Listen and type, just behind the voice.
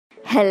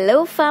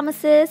Hello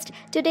pharmacist,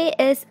 today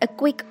is a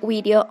quick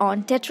video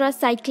on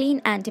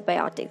tetracycline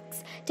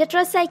antibiotics.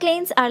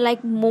 Tetracyclines are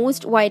like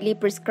most widely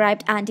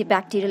prescribed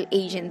antibacterial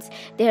agents.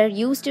 They are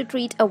used to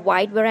treat a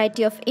wide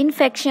variety of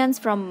infections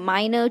from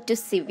minor to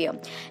severe.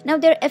 Now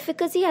their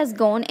efficacy has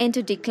gone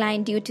into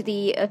decline due to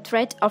the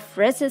threat of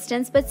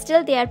resistance, but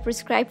still they are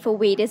prescribed for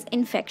various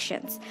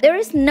infections. There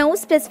is no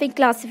specific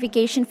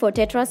classification for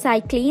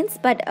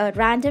tetracyclines, but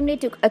randomly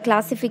took a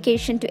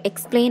classification to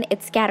explain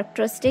its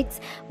characteristics,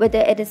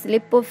 whether it is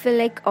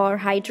lipophilic or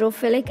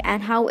hydrophilic,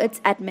 and how it's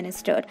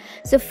administered.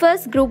 So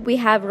first group we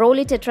have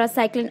Rolly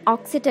tetracycline,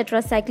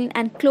 oxytetracycline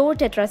and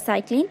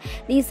chlorotetracycline.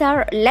 These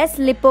are less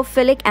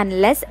lipophilic and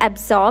less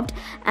absorbed,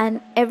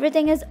 and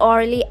everything is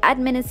orally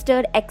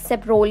administered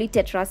except Rolly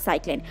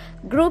tetracycline.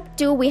 Group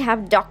 2 we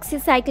have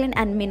doxycycline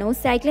and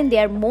minocycline. They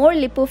are more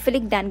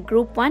lipophilic than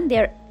group 1. They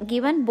are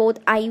given both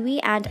IV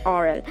and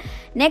oral.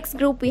 Next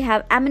group we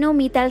have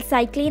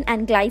aminomethylcycline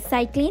and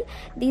glycycline.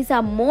 These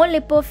are more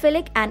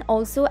lipophilic and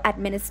also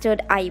administered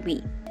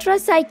IV.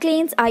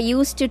 Tetracyclines are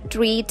used to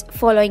treat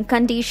following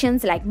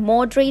conditions like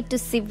moderate to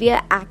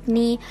severe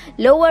acne,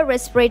 lower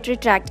respiratory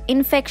tract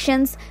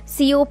infections,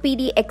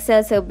 COPD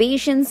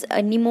exacerbations,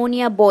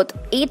 pneumonia, both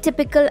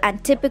atypical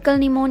and typical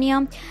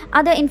pneumonia,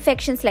 other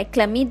infections like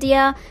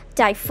chlamydia,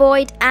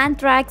 typhoid,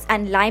 anthrax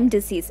and Lyme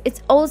disease.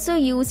 It's also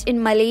used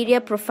in malaria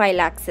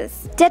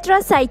prophylaxis.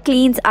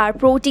 Tetracyclines are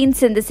protein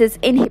synthesis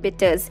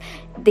inhibitors.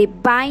 They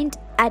bind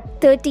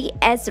at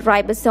 30S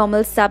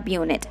ribosomal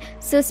subunit.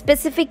 So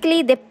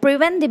specifically, they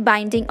prevent the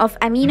binding of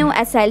amino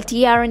acyl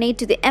tRNA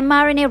to the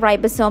mRNA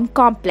ribosome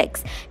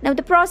complex. Now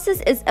the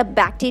process is a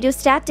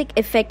bacteriostatic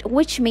effect,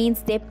 which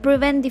means they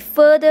prevent the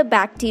further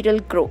bacterial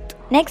growth.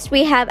 Next,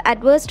 we have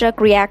adverse drug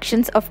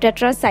reactions of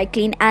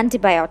tetracycline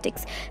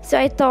antibiotics. So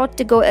I thought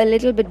to go a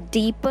little bit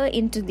deeper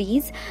into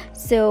these.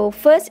 So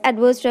first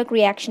adverse drug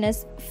reaction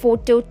is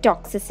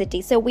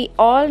phototoxicity. So we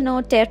all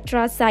know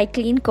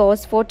tetracycline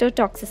causes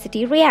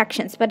phototoxicity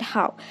reactions, but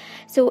how?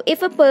 So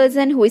if a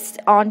person who is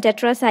on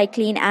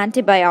tetracycline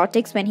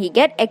antibiotics, when he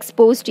get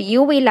exposed to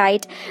UV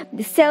light,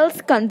 the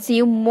cells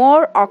consume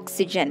more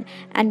oxygen,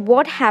 and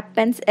what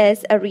happens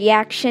is a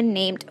reaction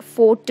named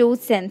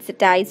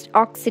photosensitized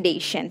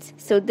oxidations.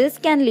 So this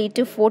can lead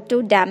to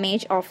photo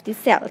damage of the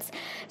cells.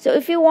 So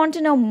if you want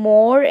to know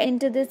more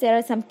into this, there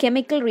are some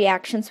chemical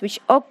reactions which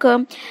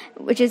occur,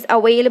 which is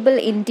available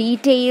in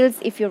details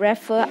if you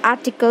refer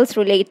articles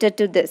related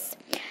to this.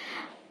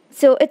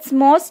 So it's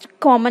most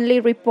commonly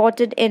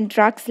reported in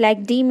drugs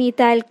like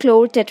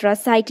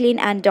dimethylchlorotetracycline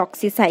and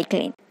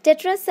doxycycline.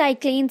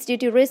 Tetracyclines, due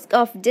to risk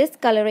of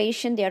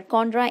discoloration, they are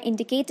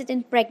contraindicated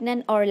in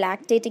pregnant or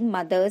lactating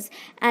mothers,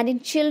 and in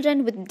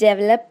children with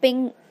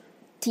developing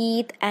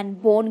teeth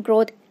and bone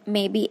growth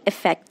may be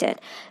affected.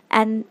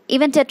 And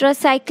even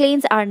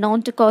tetracyclines are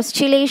known to cause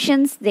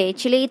chelations. They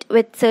chelate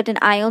with certain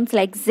ions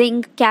like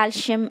zinc,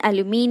 calcium,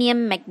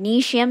 aluminium,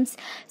 magnesiums.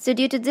 So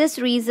due to this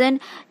reason,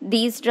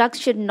 these drugs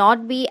should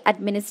not be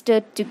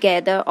administered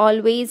together.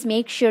 Always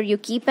make sure you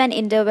keep an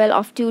interval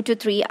of 2 to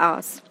 3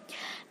 hours.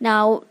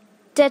 Now,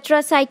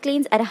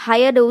 tetracyclines at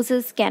higher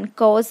doses can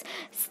cause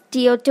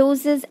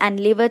steatosis and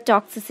liver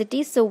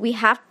toxicity, so we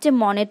have to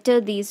monitor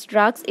these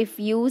drugs if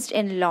used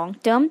in long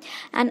term,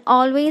 and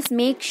always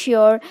make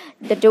sure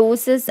the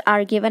doses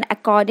are given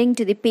according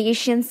to the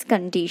patient's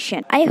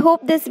condition. I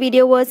hope this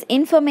video was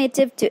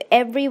informative to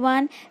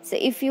everyone. So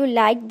if you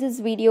like this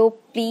video,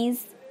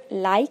 please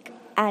like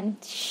and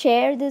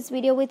share this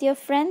video with your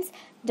friends.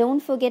 Don't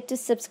forget to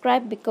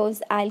subscribe,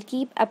 because I'll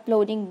keep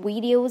uploading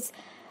videos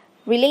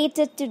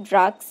related to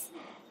drugs.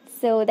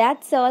 So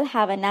that's all.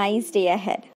 Have a nice day ahead.